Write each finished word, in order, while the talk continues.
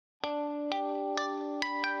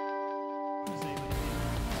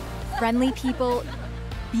Friendly people,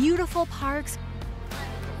 beautiful parks,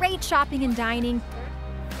 great shopping and dining,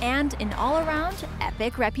 and an all-around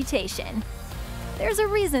epic reputation. There's a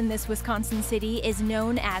reason this Wisconsin city is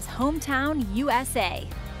known as Hometown USA.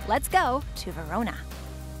 Let's go to Verona.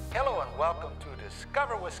 Hello and welcome to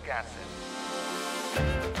Discover Wisconsin.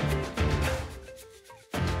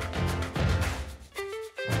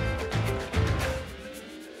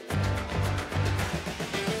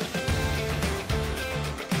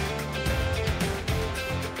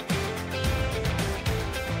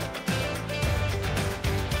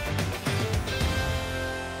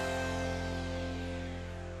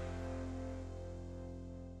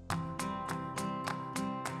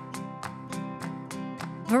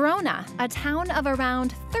 Verona, a town of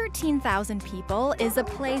around 13,000 people, is a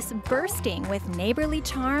place bursting with neighborly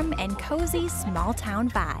charm and cozy small-town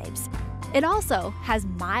vibes. It also has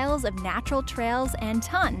miles of natural trails and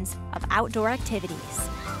tons of outdoor activities.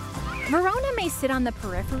 Verona may sit on the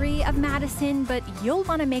periphery of Madison, but you'll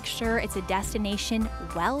want to make sure it's a destination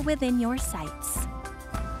well within your sights.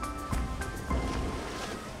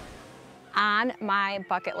 On my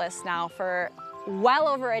bucket list now for well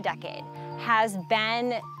over a decade has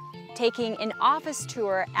been taking an office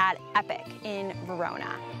tour at Epic in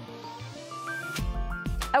Verona.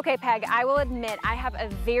 Okay, Peg, I will admit I have a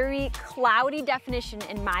very cloudy definition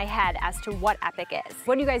in my head as to what Epic is.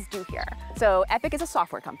 What do you guys do here? So Epic is a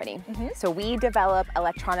software company. So we develop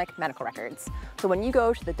electronic medical records. So when you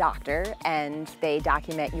go to the doctor and they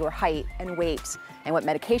document your height and weight and what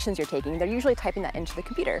medications you're taking, they're usually typing that into the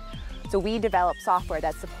computer. So we develop software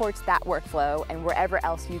that supports that workflow and wherever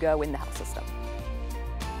else you go in the health system.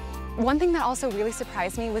 One thing that also really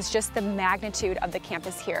surprised me was just the magnitude of the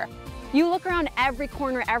campus here. You look around every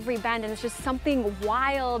corner, every bend, and it's just something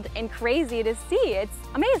wild and crazy to see. It's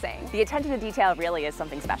amazing. The attention to detail really is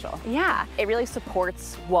something special. Yeah. It really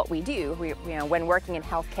supports what we do. When working in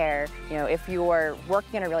healthcare, if you're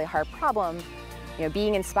working on a really hard problem,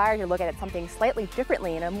 being inspired to look at something slightly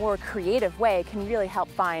differently in a more creative way can really help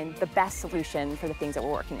find the best solution for the things that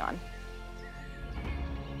we're working on.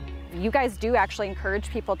 You guys do actually encourage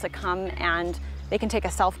people to come and they can take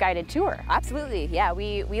a self-guided tour. Absolutely, yeah.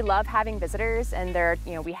 We love having visitors, and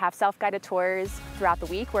we have self-guided tours throughout the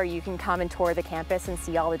week where you can come and tour the campus and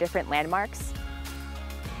see all the different landmarks.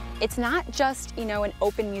 It's not just, an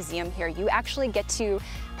open museum here. You actually get to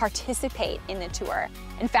participate in the tour.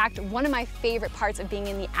 In fact, one of my favorite parts of being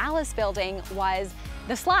in the Alice building was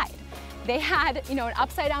the slide. They had, an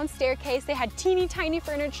upside-down staircase, they had teeny tiny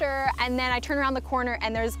furniture, and then I turn around the corner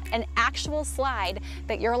and there's an actual slide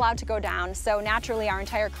that you're allowed to go down. So naturally, our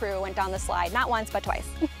entire crew went down the slide, not once, but twice.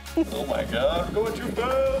 Oh my God, I'm going too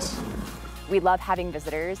fast. We love having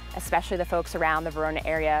visitors, especially the folks around the Verona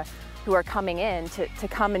area who are coming in to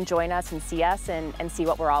come and join us and see us and see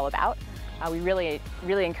what we're all about. We really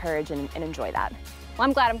encourage and enjoy that. Well,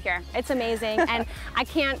 I'm glad I'm here. It's amazing, and I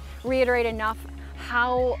can't reiterate enough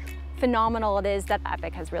how phenomenal it is that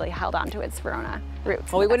Epic has really held on to its Verona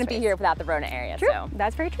roots. Well, we wouldn't be here without the Verona area. True. So.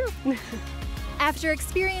 That's very true. After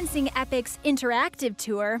experiencing Epic's interactive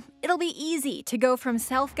tour, it'll be easy to go from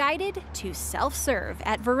self-guided to self-serve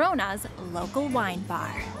at Verona's local wine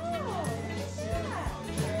bar.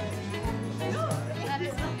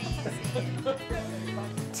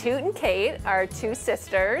 Toot and Kate are two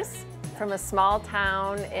sisters from a small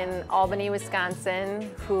town in Albany, Wisconsin,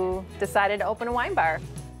 who decided to open a wine bar.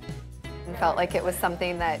 And felt like it was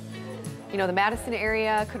something that, the Madison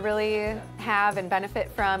area could really have and benefit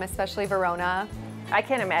from, especially Verona. I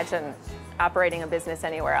can't imagine operating a business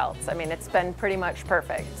anywhere else. I mean, it's been pretty much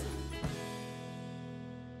perfect.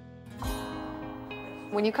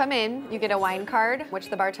 When you come in, you get a wine card, which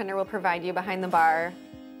the bartender will provide you behind the bar.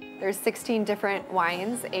 There's 16 different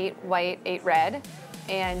wines, 8 white, 8 red,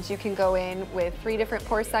 and you can go in with 3 different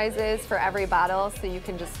pour sizes for every bottle, so you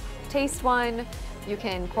can just taste one, you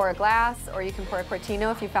can pour a glass, or you can pour a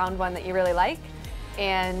Cortino if you found one that you really like,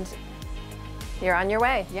 and you're on your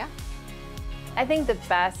way. Yeah. I think the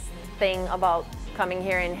best thing about coming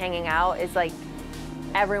here and hanging out is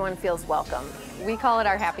everyone feels welcome. We call it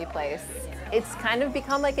our happy place. It's kind of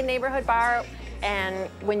become like a neighborhood bar. And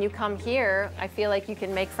when you come here, I feel like you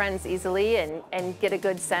can make friends easily and get a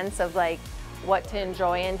good sense of what to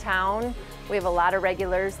enjoy in town. We have a lot of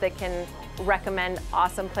regulars that can recommend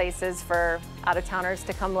awesome places for out-of-towners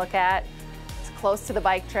to come look at. It's close to the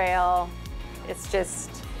bike trail. It's just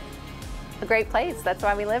a great place. That's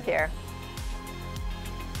why we live here.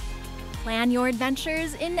 Plan your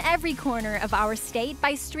adventures in every corner of our state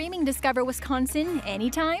by streaming Discover Wisconsin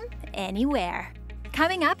anytime, anywhere.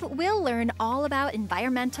 Coming up, we'll learn all about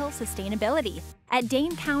environmental sustainability at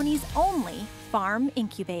Dane County's only farm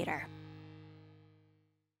incubator.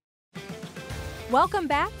 Welcome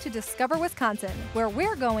back to Discover Wisconsin, where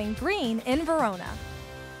we're going green in Verona.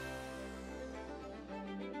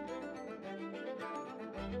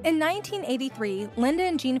 In 1983, Linda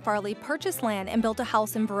and Jean Farley purchased land and built a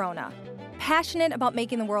house in Verona. Passionate about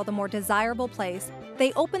making the world a more desirable place,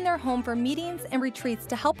 they opened their home for meetings and retreats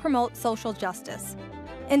to help promote social justice.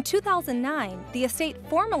 In 2009, the estate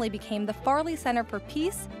formally became the Farley Center for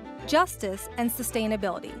Peace, Justice, and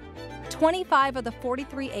Sustainability. 25 of the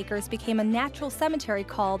 43 acres became a natural cemetery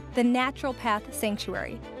called the Natural Path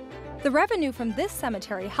Sanctuary. The revenue from this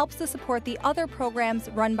cemetery helps to support the other programs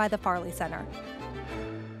run by the Farley Center.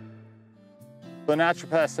 The Natural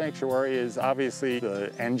Path Sanctuary is obviously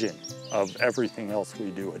the engine of everything else we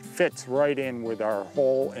do. It fits right in with our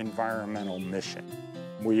whole environmental mission.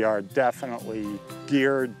 We are definitely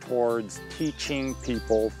geared towards teaching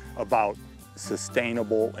people about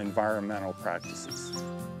sustainable environmental practices.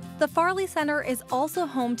 The Farley Center is also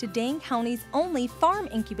home to Dane County's only farm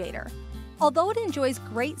incubator. Although it enjoys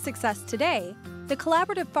great success today, the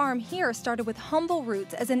collaborative farm here started with humble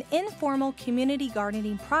roots as an informal community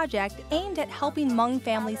gardening project aimed at helping Hmong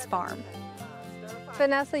families farm.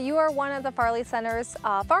 Vanessa, you are one of the Farley Center's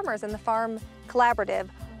farmers in the farm collaborative.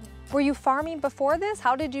 Were you farming before this?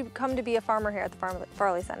 How did you come to be a farmer here at the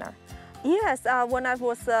Farley Center? Yes, when I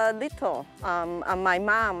was little, my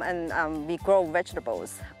mom and we grow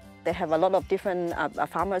vegetables. They have a lot of different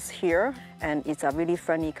farmers here, and it's a really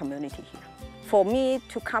friendly community here. For me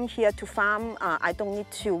to come here to farm, I don't need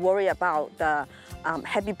to worry about the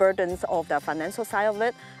heavy burdens of the financial side of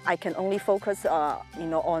it. I can only focus on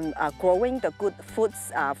growing the good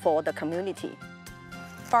foods for the community.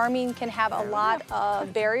 Farming can have a lot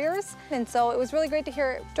of barriers, and so it was really great to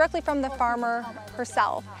hear directly from the farmer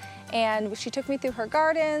herself. And she took me through her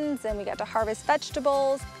gardens, and we got to harvest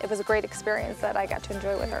vegetables. It was a great experience that I got to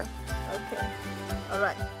enjoy with her. Okay, all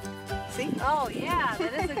right. See? Oh yeah,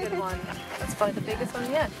 that is a good one. That's probably the biggest one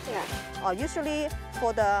yet. Yeah. Usually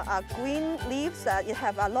for the green leaves, it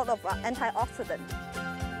have a lot of antioxidant.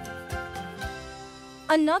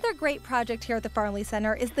 Another great project here at the Farley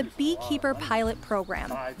Center is the Beekeeper Pilot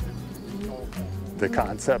Program. The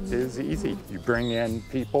concept is easy. You bring in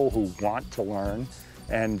people who want to learn,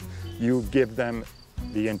 and you give them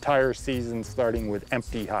the entire season starting with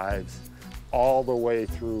empty hives all the way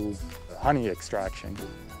through honey extraction.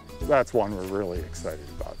 That's one we're really excited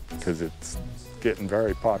about because it's getting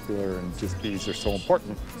very popular, and just bees are so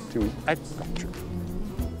important to agriculture.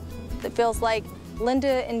 It feels like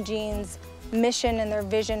Linda and Jean's mission and their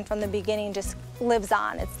vision from the beginning just lives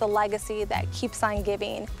on. It's the legacy that keeps on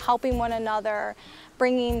giving, helping one another,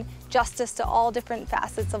 bringing justice to all different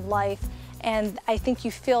facets of life. And I think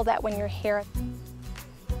you feel that when you're here.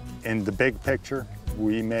 In the big picture,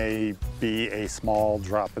 we may be a small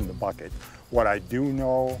drop in the bucket. What I do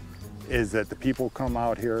know is that the people come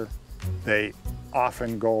out here, they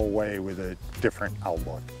often go away with a different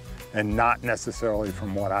outlook, and not necessarily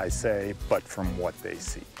from what I say, but from what they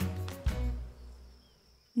see.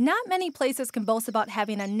 Not many places can boast about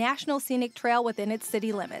having a national scenic trail within its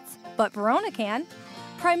city limits, but Verona can.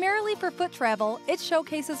 Primarily for foot travel, it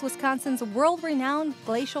showcases Wisconsin's world-renowned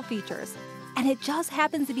glacial features, and it just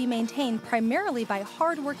happens to be maintained primarily by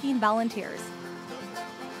hardworking volunteers.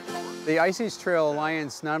 The Ice Age Trail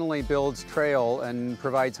Alliance not only builds trail and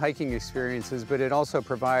provides hiking experiences, but it also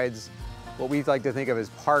provides what we like to think of as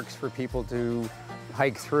parks for people to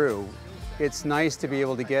hike through. It's nice to be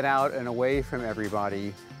able to get out and away from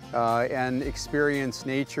everybody and experience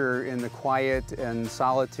nature in the quiet and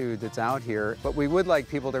solitude that's out here. But we would like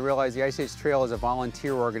people to realize the Ice Age Trail is a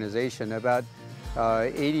volunteer organization. About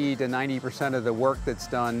 80 to 90% of the work that's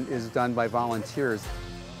done is done by volunteers.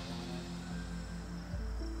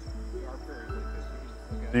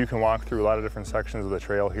 You can walk through a lot of different sections of the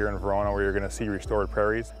trail here in Verona where you're going to see restored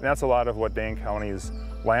prairies. And that's a lot of what Dane County's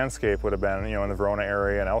landscape would have been, in the Verona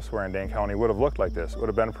area and elsewhere in Dane County would have looked like this. It would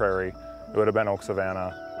have been prairie, it would have been oak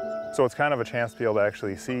savanna. So it's kind of a chance to be able to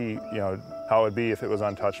actually see, how it would be if it was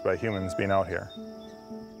untouched by humans being out here.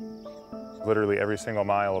 Literally every single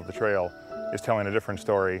mile of the trail is telling a different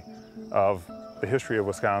story of the history of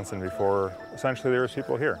Wisconsin before essentially there was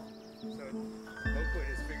people here.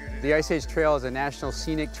 The Ice Age Trail is a national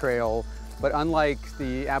scenic trail, but unlike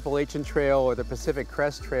the Appalachian Trail or the Pacific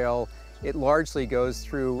Crest Trail, it largely goes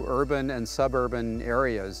through urban and suburban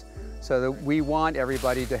areas. So that we want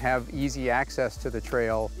everybody to have easy access to the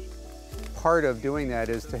trail. Part of doing that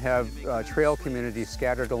is to have trail communities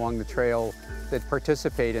scattered along the trail that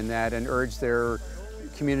participate in that and urge their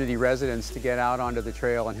community residents to get out onto the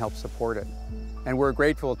trail and help support it. And we're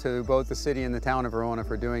grateful to both the city and the town of Verona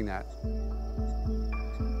for doing that.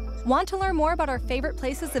 Want to learn more about our favorite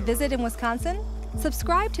places to visit in Wisconsin?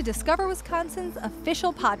 Subscribe to Discover Wisconsin's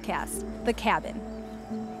official podcast, The Cabin.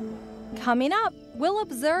 Coming up, we'll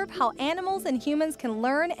observe how animals and humans can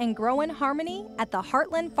learn and grow in harmony at the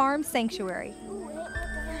Heartland Farm Sanctuary.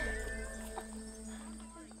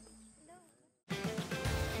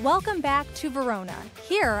 Welcome back to Verona,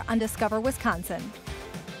 here on Discover Wisconsin.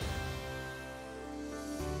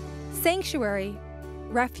 Sanctuary,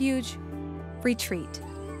 refuge, retreat.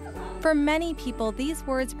 For many people, these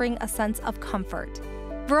words bring a sense of comfort.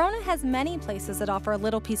 Verona has many places that offer a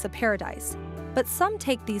little piece of paradise, but some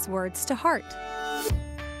take these words to heart.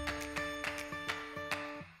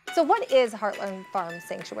 So what is Heartland Farm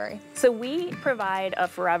Sanctuary? So we provide a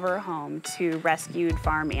forever home to rescued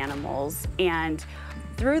farm animals, and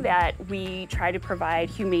through that, we try to provide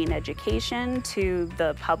humane education to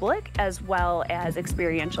the public as well as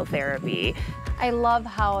experiential therapy. I love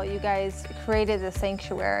how you guys created the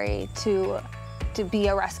sanctuary to be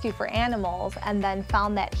a rescue for animals and then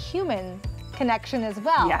found that human connection as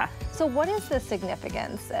well. Yeah. So what is the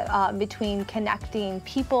significance between connecting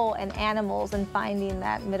people and animals and finding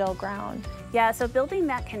that middle ground? Yeah, so building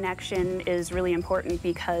that connection is really important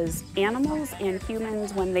because animals and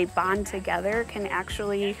humans, when they bond together, can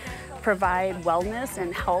actually provide wellness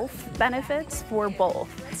and health benefits for both.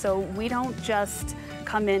 So we don't just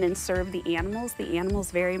come in and serve the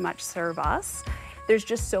animals very much serve us. There's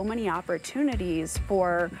just so many opportunities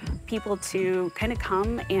for people to kind of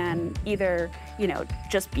come and either,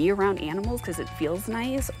 just be around animals because it feels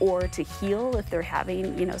nice, or to heal if they're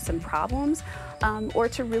having, some problems, or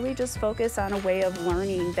to really just focus on a way of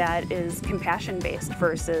learning that is compassion-based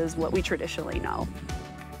versus what we traditionally know.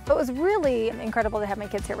 It was really incredible to have my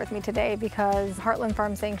kids here with me today because Heartland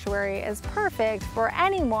Farm Sanctuary is perfect for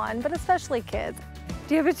anyone, but especially kids.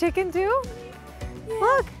 Do you have a chicken too? Yeah.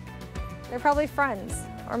 Look. They're probably friends,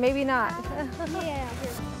 or maybe not. Yeah.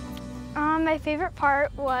 My favorite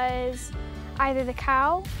part was either the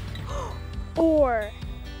cow or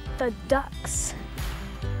the ducks.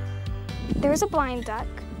 There was a blind duck,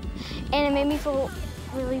 and it made me feel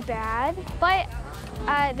really bad, but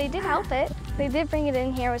they did help it. They did bring it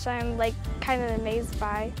in here, which I'm kind of amazed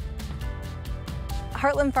by.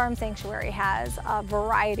 Heartland Farm Sanctuary has a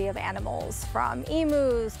variety of animals, from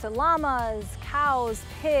emus to llamas, cows,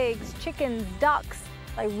 pigs, chickens, ducks.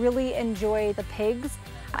 I really enjoy the pigs.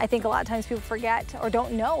 I think a lot of times people forget or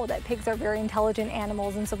don't know that pigs are very intelligent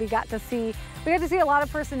animals, and so we got to see a lot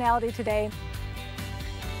of personality today.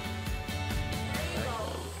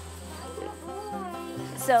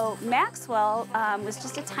 So Maxwell was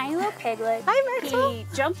just a tiny little piglet. Hi, Maxwell. He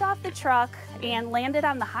jumped off the truck and landed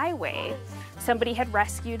on the highway. Somebody had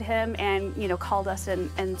rescued him and, called us,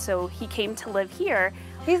 and so he came to live here.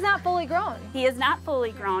 He's not fully grown. He is not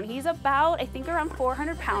fully grown. He's about, I think, around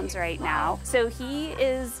 400 pounds right now. So he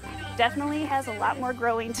definitely has a lot more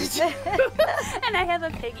growing to do. And I have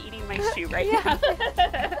a pig eating my shoe right now.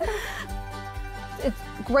 It's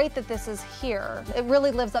great that this is here. It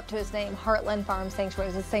really lives up to its name, Heartland Farm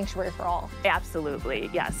Sanctuary. It's a sanctuary for all. Absolutely,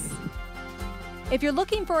 yes. If you're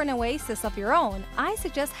looking for an oasis of your own, I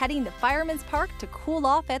suggest heading to Fireman's Park to cool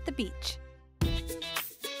off at the beach.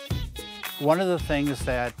 One of the things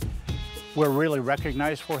that we're really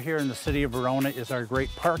recognized for here in the city of Verona is our great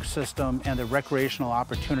park system and the recreational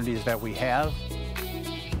opportunities that we have.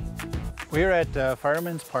 We're at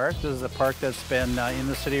Fireman's Park. This is a park that's been in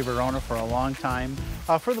the city of Verona for a long time.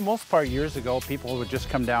 For the most part, years ago, people would just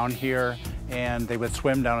come down here and they would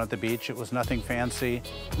swim down at the beach. It was nothing fancy.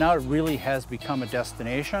 Now it really has become a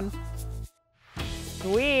destination.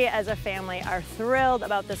 We, as a family, are thrilled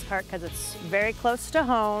about this park because it's very close to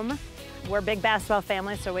home. We're a big basketball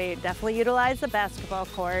family, so we definitely utilize the basketball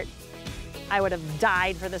court. I would have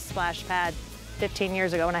died for this splash pad 15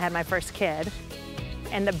 years ago when I had my first kid.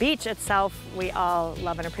 And the beach itself, we all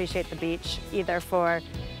love and appreciate the beach, either for,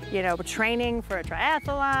 training for a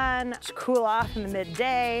triathlon, to cool off in the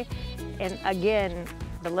midday. And again,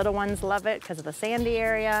 the little ones love it because of the sandy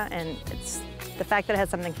area, and the fact that it has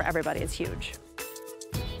something for everybody is huge.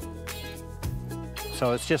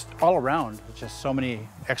 So it's just all around, it's just so many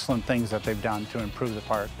excellent things that they've done to improve the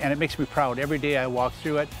park. And it makes me proud. Every day I walk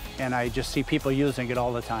through it and I just see people using it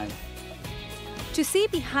all the time. To see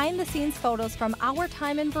behind-the-scenes photos from our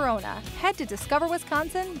time in Verona, head to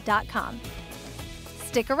discoverwisconsin.com.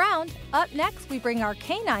 Stick around. Up next, we bring our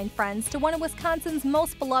canine friends to one of Wisconsin's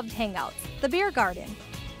most beloved hangouts, the beer garden.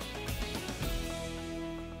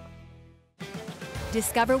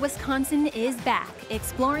 Discover Wisconsin is back,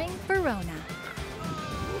 exploring Verona.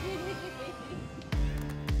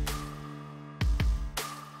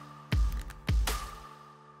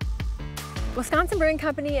 Wisconsin Brewing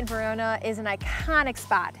Company in Verona is an iconic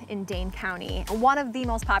spot in Dane County, one of the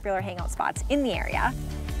most popular hangout spots in the area.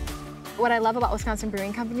 What I love about Wisconsin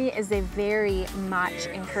Brewing Company is they very much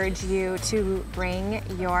encourage you to bring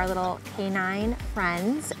your little canine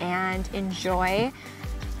friends and enjoy,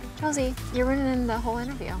 Josie, you're ruining the whole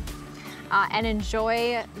interview, and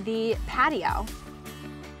enjoy the patio.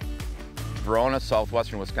 Verona,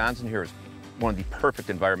 southwestern Wisconsin here is one of the perfect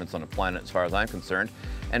environments on the planet as far as I'm concerned.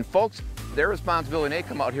 And folks, their responsibility when they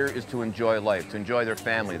come out here is to enjoy life, to enjoy their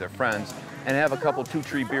family, their friends, and have a couple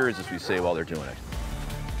two-tree beers, as we say, while they're doing it.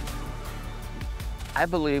 I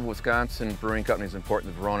believe Wisconsin Brewing Company is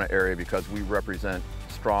important in the Verona area because we represent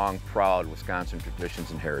strong, proud Wisconsin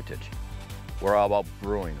traditions and heritage. We're all about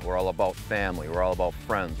brewing, we're all about family, we're all about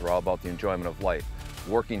friends, we're all about the enjoyment of life.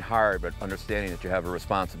 Working hard, but understanding that you have a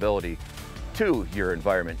responsibility to your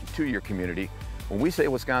environment, to your community. When we say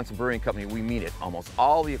Wisconsin Brewing Company, we mean it. Almost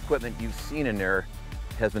all the equipment you've seen in there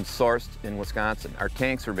has been sourced in Wisconsin. Our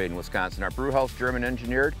tanks are made in Wisconsin. Our brew house, German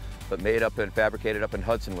engineered, but made up and fabricated up in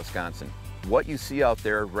Hudson, Wisconsin. What you see out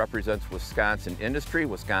there represents Wisconsin industry,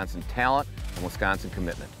 Wisconsin talent, and Wisconsin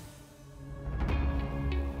commitment.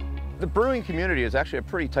 The brewing community is actually a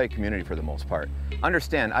pretty tight community for the most part.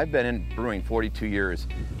 Understand, I've been in brewing 42 years.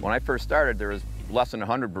 When I first started, there was less than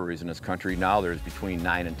 100 breweries in this country. Now there's between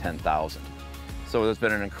 9,000 and 10,000. So there's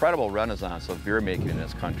been an incredible renaissance of beer making in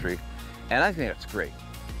this country. And I think that's great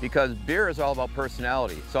because beer is all about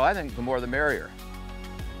personality. So I think the more the merrier.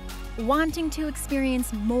 Wanting to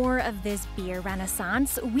experience more of this beer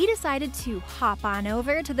renaissance, we decided to hop on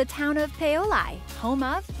over to the town of Paoli, home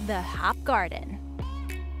of the Hop Garden.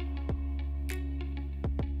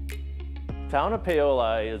 Town of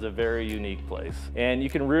Paoli is a very unique place, and you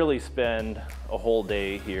can really spend a whole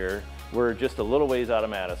day here. We're just a little ways out of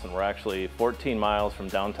Madison. We're actually 14 miles from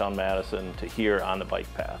downtown Madison to here on the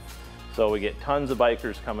bike path. So we get tons of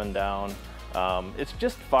bikers coming down. It's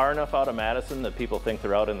just far enough out of Madison that people think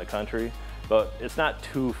they're out in the country, but it's not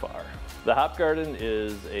too far. The Hop Garden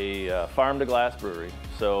is a farm-to-glass brewery.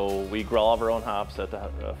 So we grow all of our own hops at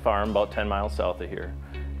the farm about 10 miles south of here.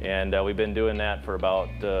 And we've been doing that for about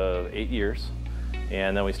 8 years.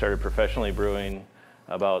 And then we started professionally brewing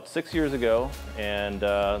about 6 years ago. And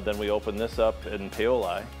then we opened this up in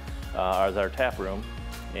Paoli as our tap room.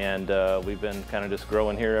 And we've been kind of just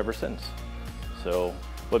growing here ever since. So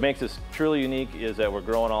what makes us truly unique is that we're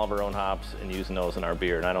growing all of our own hops and using those in our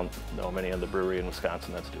beer. And I don't know many other brewery in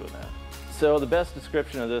Wisconsin that's doing that. So the best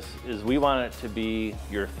description of this is we want it to be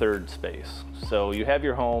your third space. So you have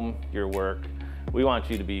your home, your work. We want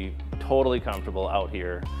you to be totally comfortable out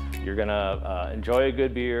here. You're gonna enjoy a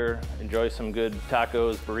good beer, enjoy some good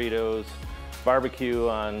tacos, burritos, barbecue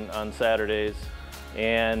on Saturdays,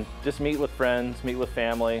 and just meet with friends, meet with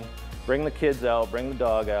family, bring the kids out, bring the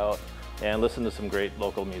dog out, and listen to some great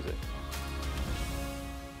local music.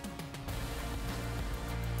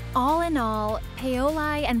 All in all,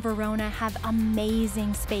 Paoli and Verona have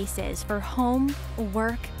amazing spaces for home,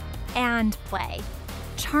 work, and play.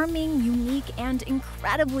 Charming, unique, and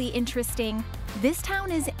incredibly interesting, this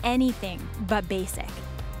town is anything but basic.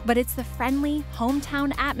 But it's the friendly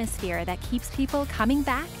hometown atmosphere that keeps people coming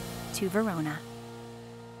back to Verona.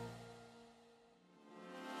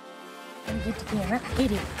 Get the camera.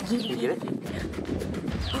 Get it.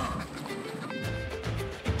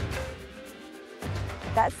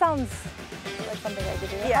 That sounds like something I could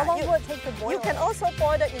do. Yeah, How long will it take to boil? You can also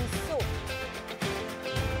boil it in soup.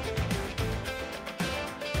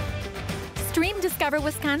 Stream Discover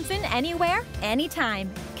Wisconsin anywhere,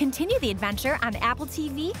 anytime. Continue the adventure on Apple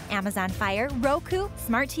TV, Amazon Fire, Roku,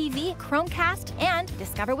 Smart TV, Chromecast, and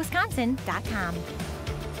discoverwisconsin.com.